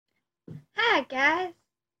Hi guys,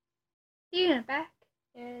 Steven back,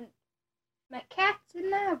 and my cat's in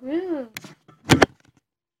my room. I'll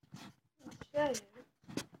show you.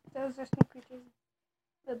 Those are some creatures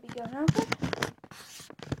that'll be going over.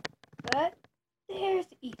 But there's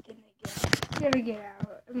Ethan again. I'm gonna get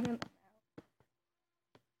out. I'm gonna get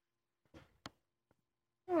out.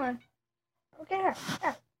 Come on. Oh, get out.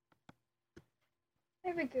 Out.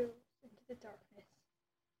 There we go. Into the darkness.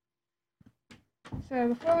 So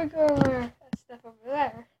before we go over that stuff over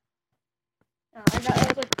there, I got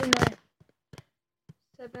that like for my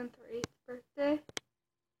 7th or 8th birthday.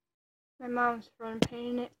 My mom's front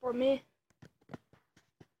painting it for me.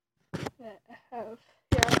 That I have.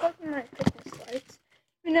 Yeah, I plug in my Christmas lights.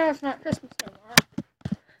 Even though it's not Christmas no more,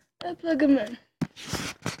 I plug them in.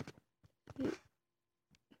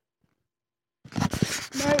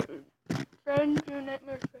 My friend drew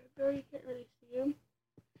Nightmare February. You can't really see him.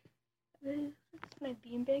 This is my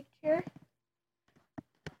beanbag chair.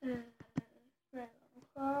 And my alarm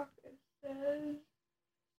clock. It says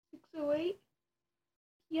 6:08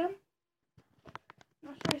 p.m.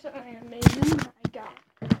 I'll show you something amazing that I got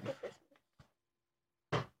for Christmas.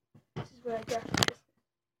 This is what I got for Christmas.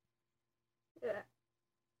 Yeah.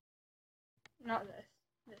 Not this.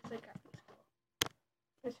 This I got from school.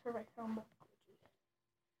 This is for my Chromebook.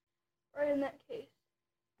 Right in that case.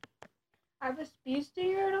 I have a speed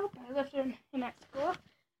stinger but I left him at school.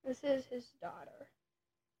 This is his daughter.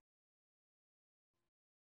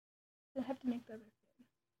 I have to make the other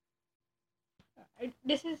thing.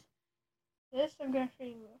 This I'm gonna show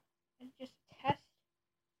you. It's just a test.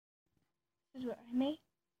 This is what I made.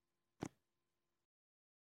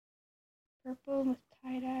 Purple with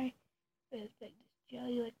tie-dye. It's like this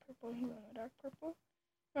jelly like purple and glow in the dark purple.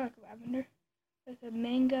 Or like lavender. With a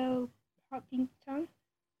mango hot pink tongue.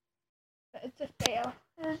 But it's a fail.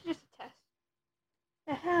 It's just a test.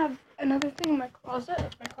 I have another thing in my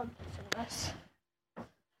closet. My closet's a mess.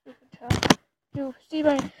 You can tell. If you see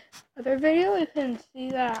my other video, you can see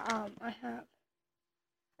that I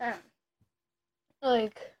have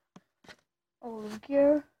like old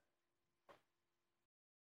gear.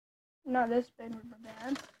 Not this big rubber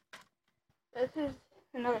band. This is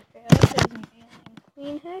another fail. This is an alien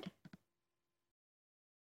queen head.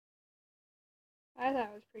 I thought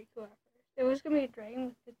it was pretty cool at first. It was gonna be a dragon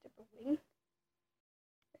with the tip of wing.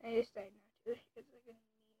 I decided not to. It's like a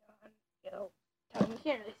neon yellow tongue. You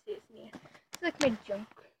can't really see it's neon. It's like my junk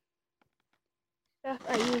stuff.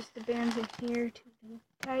 I use the bands in here to do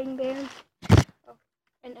tying bands. Oh,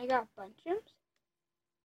 and I got bunchems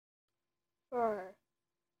for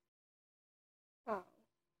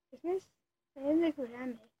Christmas. I didn't think what I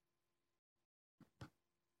made.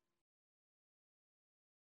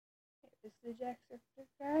 This is the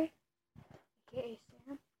Jacksepticeye guy, A.K.A.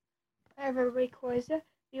 Sam. I have a Rayquaza.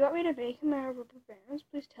 Do you want me to make him out of rubber bands?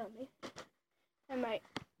 Please tell me. I might.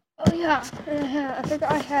 Oh yeah, I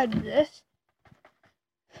forgot I had this,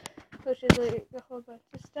 which is like a whole bunch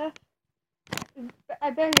of stuff.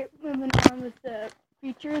 I better get moving on with the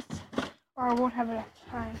creatures, or I won't have enough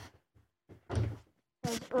time.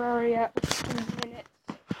 Because we're already at 15 minutes.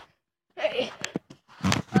 Hey,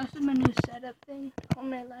 this is my new setup thing on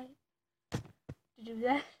my light. To do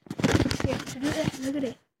that. Yeah, to do that. Look at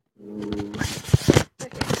it. Ooh.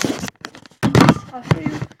 Okay. I'll show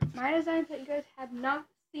you my designs that you guys have not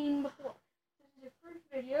seen before. This is your first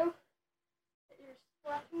video that you're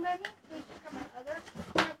watching by me. Please check out my other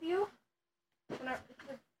review. I don't know how to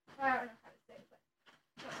say it,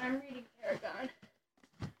 but I'm reading Aragon.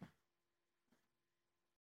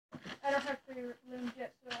 I don't have 3 rooms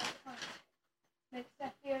yet, so I can't make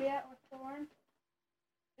Sepia yet or Thorn.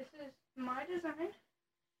 This is my design.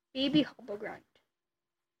 Baby hobblegrunt.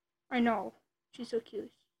 I know. She's so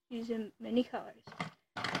cute. She's in many colors.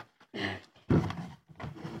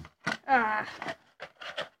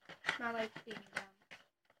 Not like baby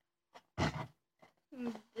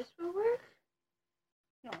brown. This will work?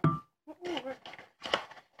 No. What will work?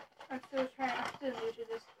 I'm still new to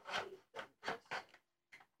this.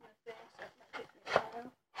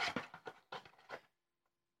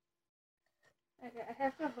 Okay, I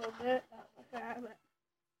have to hold it like that, but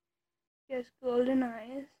she has golden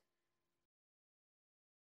eyes.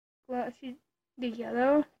 Well, the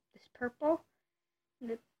yellow is purple, and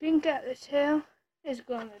the pink at the tail is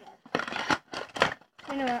glow in the dark.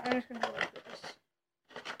 You know what? I'm just gonna go like this.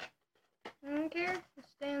 I don't care.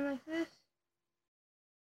 Just stand like this.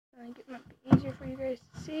 I think it might be easier for you guys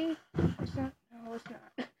to see. It's not. No, it's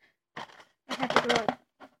not. I have to go.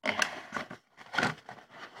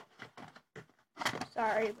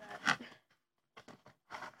 Sorry, but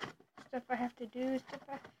stuff I have to do.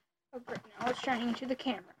 Oh, great! Now it's shining into the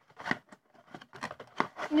camera.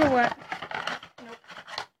 You know what? Nope.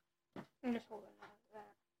 I'm just holding on to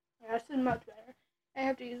that. Yeah, this is much better. I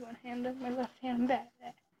have to use one hand. My left hand. I'm bad at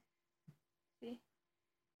that. See?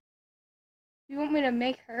 If you want me to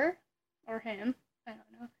make her or him, I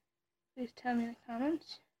don't know. Please tell me in the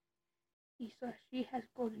comments. He/she has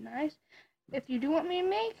golden eyes. If you do want me to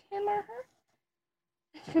make him or her,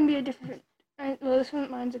 it's gonna be a different. Well, this one,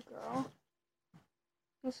 mine's a girl.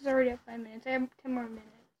 This is already at 5 minutes. I have 10 more minutes.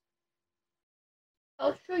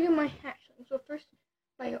 I'll show you my hatchling. So first,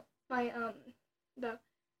 the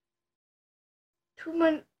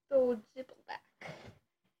 2-month-old Zippleback.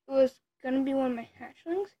 It was gonna be one of my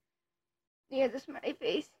hatchlings. He has a smiley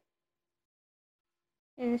face.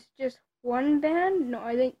 And it's just one band? No,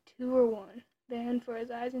 I think 2 or 1 band for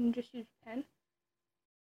his eyes, and just use pen.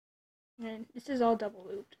 And this is all double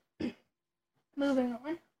looped. Moving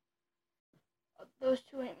on. Those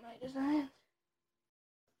 2 ain't my designs.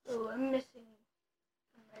 So I'm missing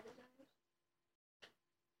my designs.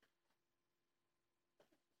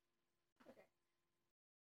 Okay.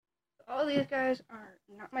 So all these guys are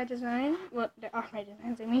not my design. Well, they are my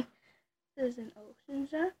designs, I mean. This is an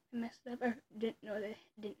oceanza. I messed up. I didn't know they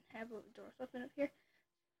didn't have a dorsal fin up here.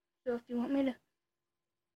 So if you want me to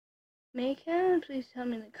make him, please tell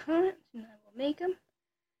me in the comments and I will make him.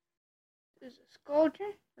 There's a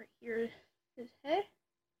sculpture. Right here is his head.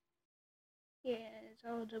 Yeah, it's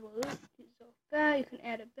all double looped. He's so fat. You can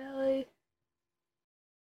add a belly.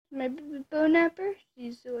 My bone napper.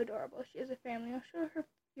 She's so adorable. She has a family. I'll show her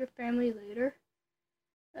your family later.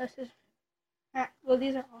 This is well,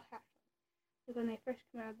 these are all hatchlings. Like when they first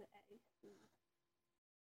come out of the egg.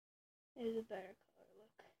 It is a better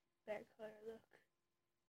color look.